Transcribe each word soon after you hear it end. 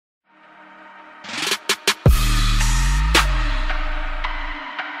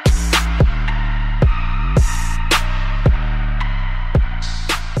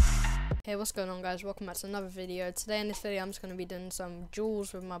Hey, what's going on, guys? Welcome back to another video. Today in this video I'm just going to be doing some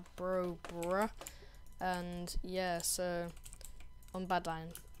duels with my bro Brhh, and yeah, so on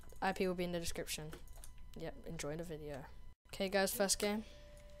Badlion. IP will be in the description. Yep, enjoy the video. Okay guys, first game.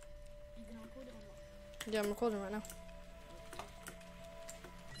 Yeah, I'm recording right now.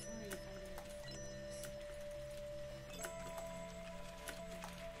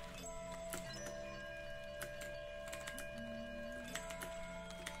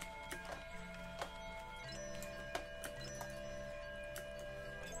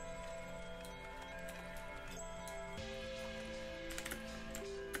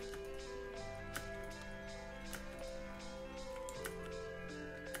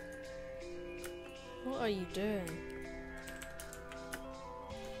 What are you doing?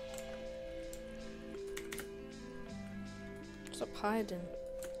 Stop hiding.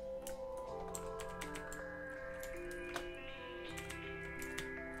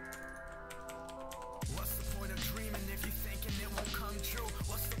 What's the point of dreaming if you're thinking it won't come true?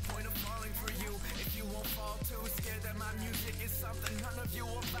 What's the point of falling for you if you won't fall too? Scared that my music is something none of you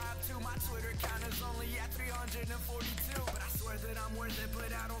will vibe to. My Twitter count is only at 342, but I swear that I'm worth it,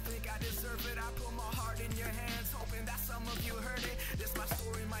 but I don't think I deserve it. I put my heart in your hands, hoping that some of you heard it. This my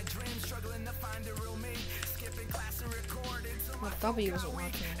story, my dream, struggling to find the real me. Skipping class to record until my W wasn't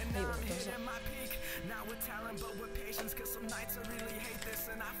working. I hate when it does it. Not with talent, but with patience, cause some nights I really hate this,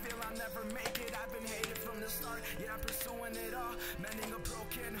 and I feel I'll never make it. I've been hated from the start, yeah, I'm pursuing it all, mending a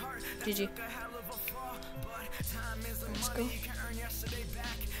broken heart. That took a hell of a fall, but time isn't money, you can earn yesterday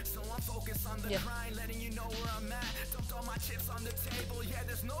back. So I'm focused on the grind, letting you know where I'm at. Dumped all my chips on the table, yeah,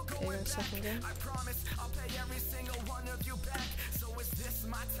 there's no going back. I promise I'll pay every single one of you back. So is this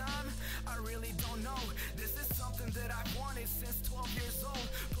my time? I really don't know. This is something that I've wanted since 12 years old.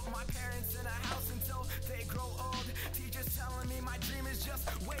 Put my parents in a house until they grow old. Teachers telling me my dream is just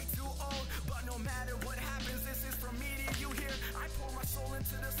way too old. But no matter what happens, this is from me to you here. I pour my soul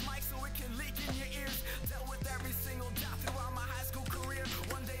into this mic so it can leak in your ears. Dealt with every single doubt throughout my high school career.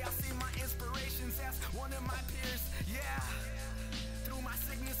 One day I'll see my inspirations as one of my peers. Yeah. Through my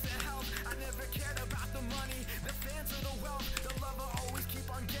sickness and health, I never cared about the money, the fans or the wealth. The love I always keep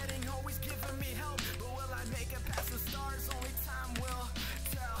on getting, always giving me help. But will I make it past the stars? Only time will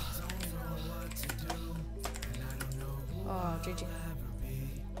tell. Don't know what to do, and I don't know who Oh, GG.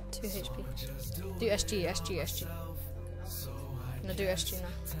 2 HP. Do SG. No, do SG now.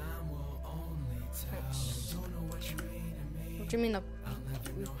 Thanks. What do you mean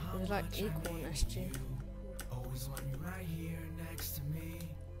we're like equal in SG? Always want you right here next to me,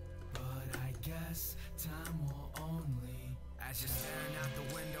 but I guess time will only. As you're staring out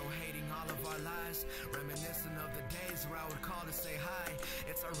the window, hating all of our lives, reminiscent of the days where I would call to say hi.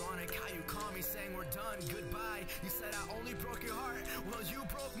 It's ironic how you call me saying we're done, goodbye. You said I only broke your heart, well you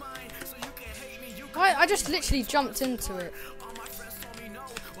broke mine, so you can hate me. You I just literally jumped into it. All my friends told me no,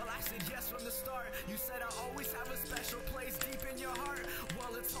 well I said yes from the start. You said I always have a special place deep in your heart.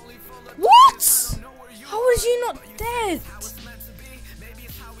 Well it's only full of What? How was you not dead?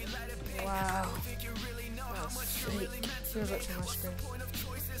 Wow. That's fake. Feels like so much screen.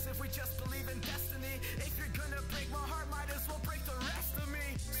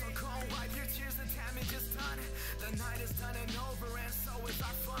 The night is done and over, and so is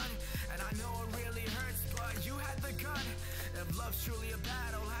our fun. And I know it really hurts, but you had the gun. If love's truly a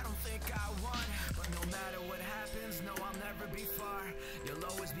battle, I don't think I won. But no matter what happens, no, I'll never be far. You'll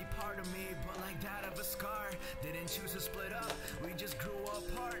always be part of me, but like that of a scar. Didn't choose to split up, we just grew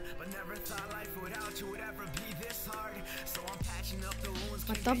apart. But never thought life without you would ever be this hard. So I'm patching up the wounds.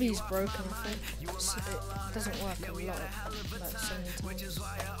 My W's broken, I think. So it doesn't work a lot, like so many times. Which is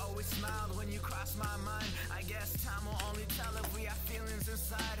why I always smiled when you crossed my mind. I guess time will only tell if we have feelings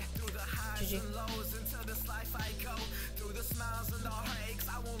inside. Through the highs and lows, into this life I go. Through the smiles and the heartaches,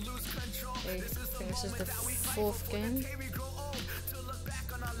 I won't lose control. This is the moment that we fight for. 4th game. We grow old to look back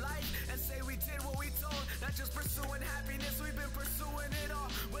on our life and say we did what we told. Not just pursuing happiness, we've been pursuing it all.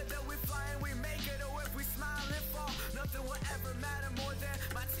 Whether we fly and we make it, or if we smile and fall, nothing will ever matter more than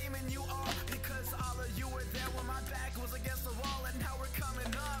my team and you all. Because all of you were there when my back was against the wall, and now we're coming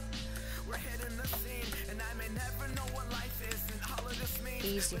up. We're hitting the scene, and I may never know what life is and all of this means.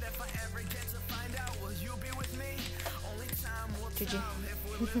 Easy. But if I ever get to find out, will you be with me? Only time will tell if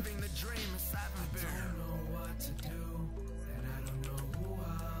we're living the dream inside my beer. I don't know what to do, and I don't know who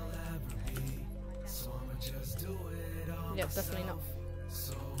I'll ever be. So I'ma just do it all Yep, definitely not.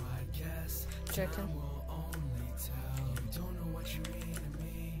 So I guess Joking. time will only tell. You don't know what you mean to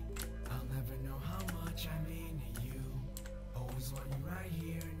me. I'll never know how much I mean to you. Always want you right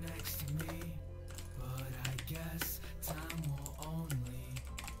here next to me, but I guess time will only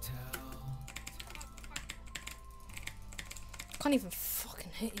tell. can't even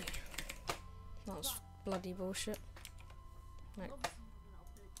fucking hit you. That's bloody bullshit. Like,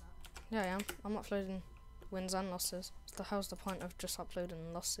 yeah, I am. I'm uploading wins and losses. So the hell's the point of just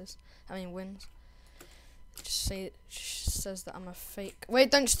uploading losses? I mean wins. It just says that I'm a fake.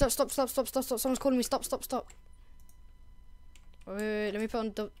 Wait, don't stop. Someone's calling me. Stop. Wait, let me put on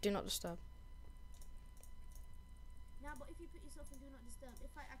do not disturb. Nah, but if you put yourself in do not disturb,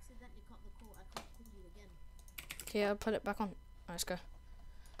 if I accidentally cut the call, I can't call you again. Okay, I'll put it back on. Alright, let's go.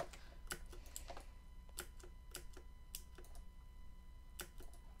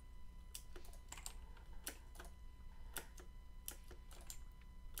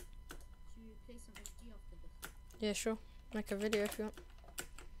 Should we play some SG after this? Yeah, sure. Make a video if you want.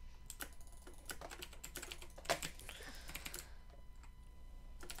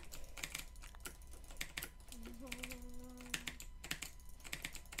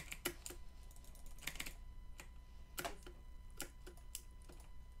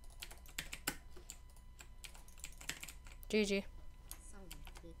 GG. Son of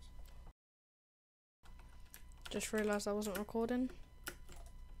a bitch. Just realised I wasn't recording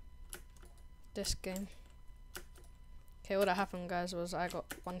this game. Okay, what happened, guys, was I got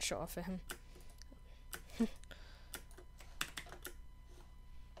one shot off of him.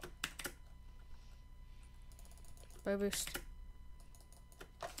 Bow boost.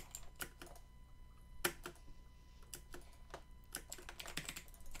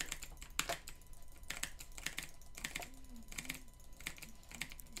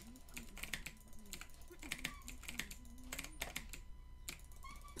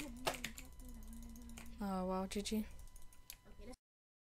 Oh wow, GG.